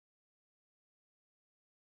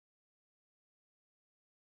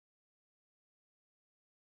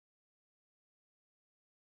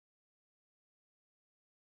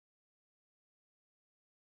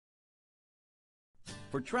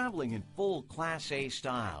For traveling in full Class A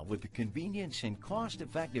style with the convenience and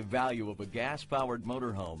cost-effective value of a gas-powered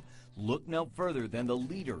motorhome, look no further than the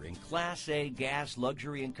leader in Class A gas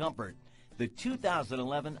luxury and comfort, the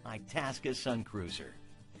 2011 Itasca Suncruiser.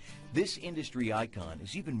 This industry icon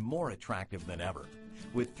is even more attractive than ever.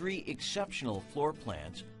 With 3 exceptional floor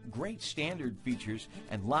plans, great standard features,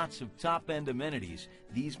 and lots of top-end amenities,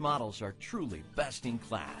 these models are truly best in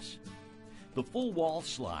class. The full wall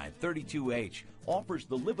slide 32H offers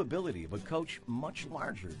the livability of a coach much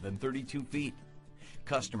larger than 32 feet.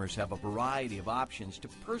 Customers have a variety of options to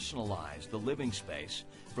personalize the living space,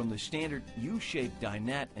 from the standard U-shaped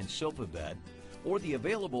dinette and sofa bed, or the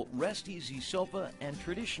available Rest Easy sofa and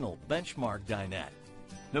traditional benchmark dinette.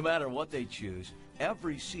 No matter what they choose,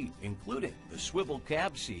 every seat, including the swivel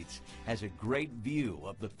cab seats, has a great view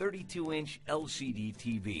of the 32-inch LCD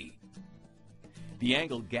TV. The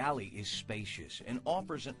angled galley is spacious and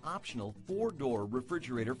offers an optional 4-door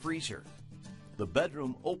refrigerator freezer. The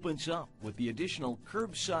bedroom opens up with the additional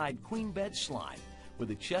curbside queen bed slide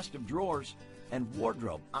with a chest of drawers and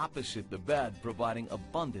wardrobe opposite the bed, providing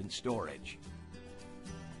abundant storage.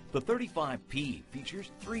 The 35P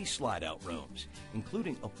features 3 slide-out rooms,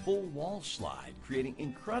 including a full wall slide, creating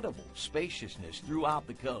incredible spaciousness throughout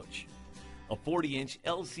the coach. A 40-inch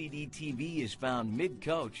LCD TV is found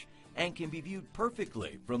mid-coach and can be viewed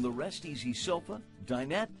perfectly from the Rest Easy sofa,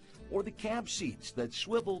 dinette, or the cab seats that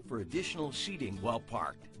swivel for additional seating while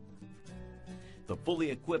parked. The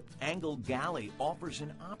fully equipped angled galley offers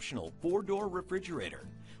an optional 4-door refrigerator,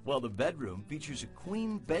 while the bedroom features a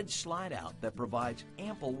queen bed slide-out that provides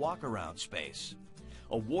ample walk-around space.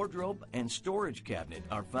 A wardrobe and storage cabinet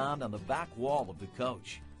are found on the back wall of the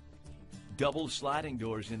coach. Double sliding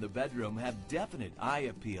doors in the bedroom have definite eye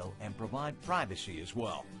appeal and provide privacy as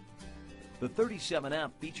well. The 37F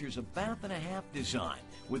features a bath-and-a-half design,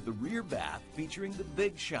 with the rear bath featuring the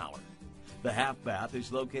big shower. The half bath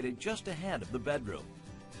is located just ahead of the bedroom.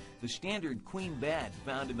 The standard queen bed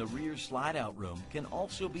found in the rear slide-out room can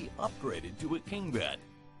also be upgraded to a king bed.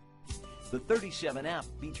 The 37F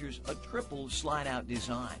features a triple slide-out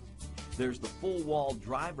design. There's the full-wall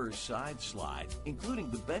driver's side slide, including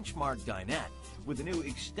the benchmark dinette, with a new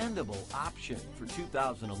extendable option for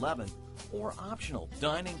 2011, or optional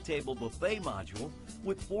dining table buffet module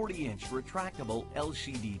with 40-inch retractable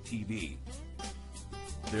LCD TV.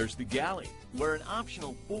 There's the galley, where an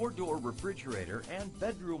optional 4-door refrigerator and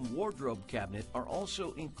bedroom wardrobe cabinet are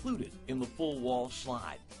also included in the full wall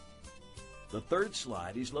slide. The third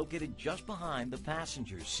slide is located just behind the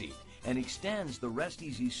passenger's seat and extends the Rest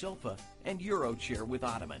Easy sofa and Euro chair with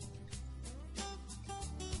ottoman.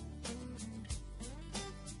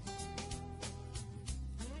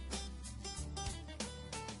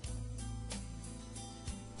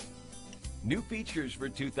 New features for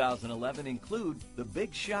 2011 include the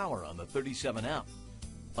big shower on the 37F,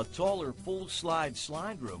 a taller full slide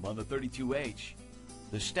room on the 32H,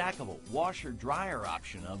 the stackable washer-dryer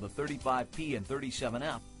option on the 35P and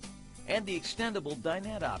 37F, and the extendable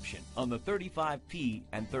dinette option on the 35P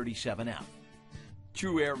and 37F.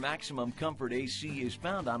 True Air Maximum Comfort AC is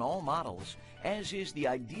found on all models, as is the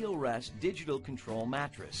Ideal Rest digital control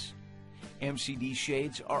mattress. MCD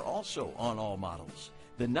shades are also on all models.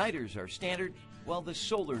 The nighters are standard, while the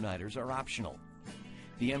solar nighters are optional.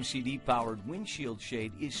 The MCD-powered windshield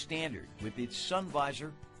shade is standard with its sun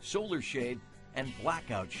visor, solar shade, and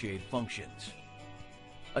blackout shade functions.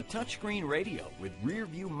 A touchscreen radio with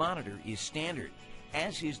rear-view monitor is standard,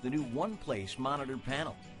 as is the new one-place monitor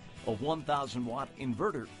panel. A 1,000-watt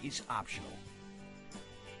inverter is optional.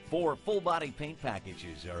 4 full-body paint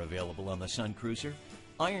packages are available on the Suncruiser: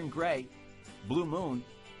 Iron Gray, Blue Moon,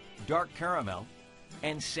 Dark Caramel,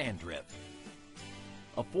 and Sandrift.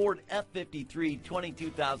 A Ford F-53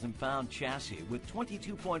 22,000-pound chassis with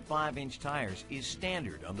 22.5-inch tires is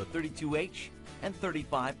standard on the 32H and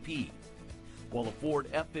 35P, while a Ford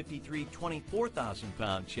F-53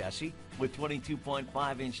 24,000-pound chassis with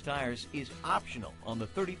 22.5-inch tires is optional on the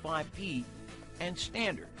 35P and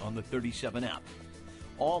standard on the 37F.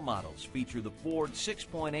 All models feature the Ford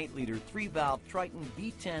 6.8-liter 3-valve Triton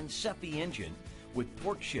V10 Cephy engine with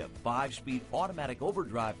torque shift 5-speed automatic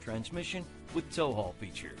overdrive transmission with tow haul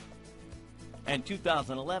feature. And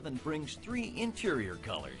 2011 brings 3 interior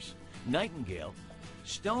colors: Nightingale,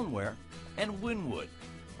 Stoneware, and Wynwood,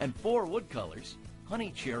 and 4 wood colors: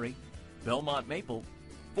 Honey Cherry, Belmont Maple,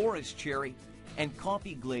 Forest Cherry, and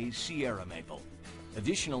Coffee Glazed Sierra Maple.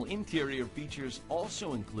 Additional interior features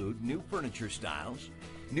also include new furniture styles,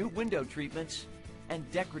 new window treatments,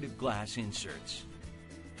 and decorative glass inserts.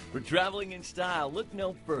 For traveling in style, look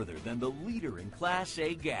no further than the leader in Class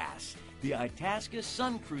A gas, the Itasca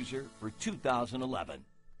Suncruiser for 2011.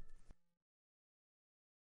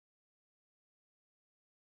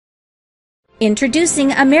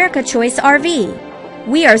 Introducing America Choice RV.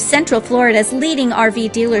 We are Central Florida's leading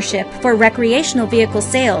RV dealership for recreational vehicle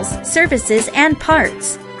sales, services, and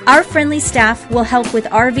parts. Our friendly staff will help with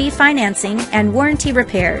RV financing and warranty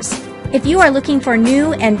repairs. If you are looking for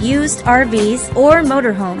new and used RVs or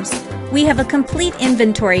motorhomes, we have a complete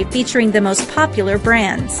inventory featuring the most popular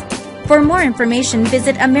brands. For more information,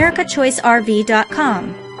 visit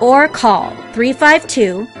americachoicerv.com or call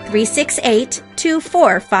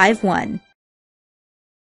 352-368-2451.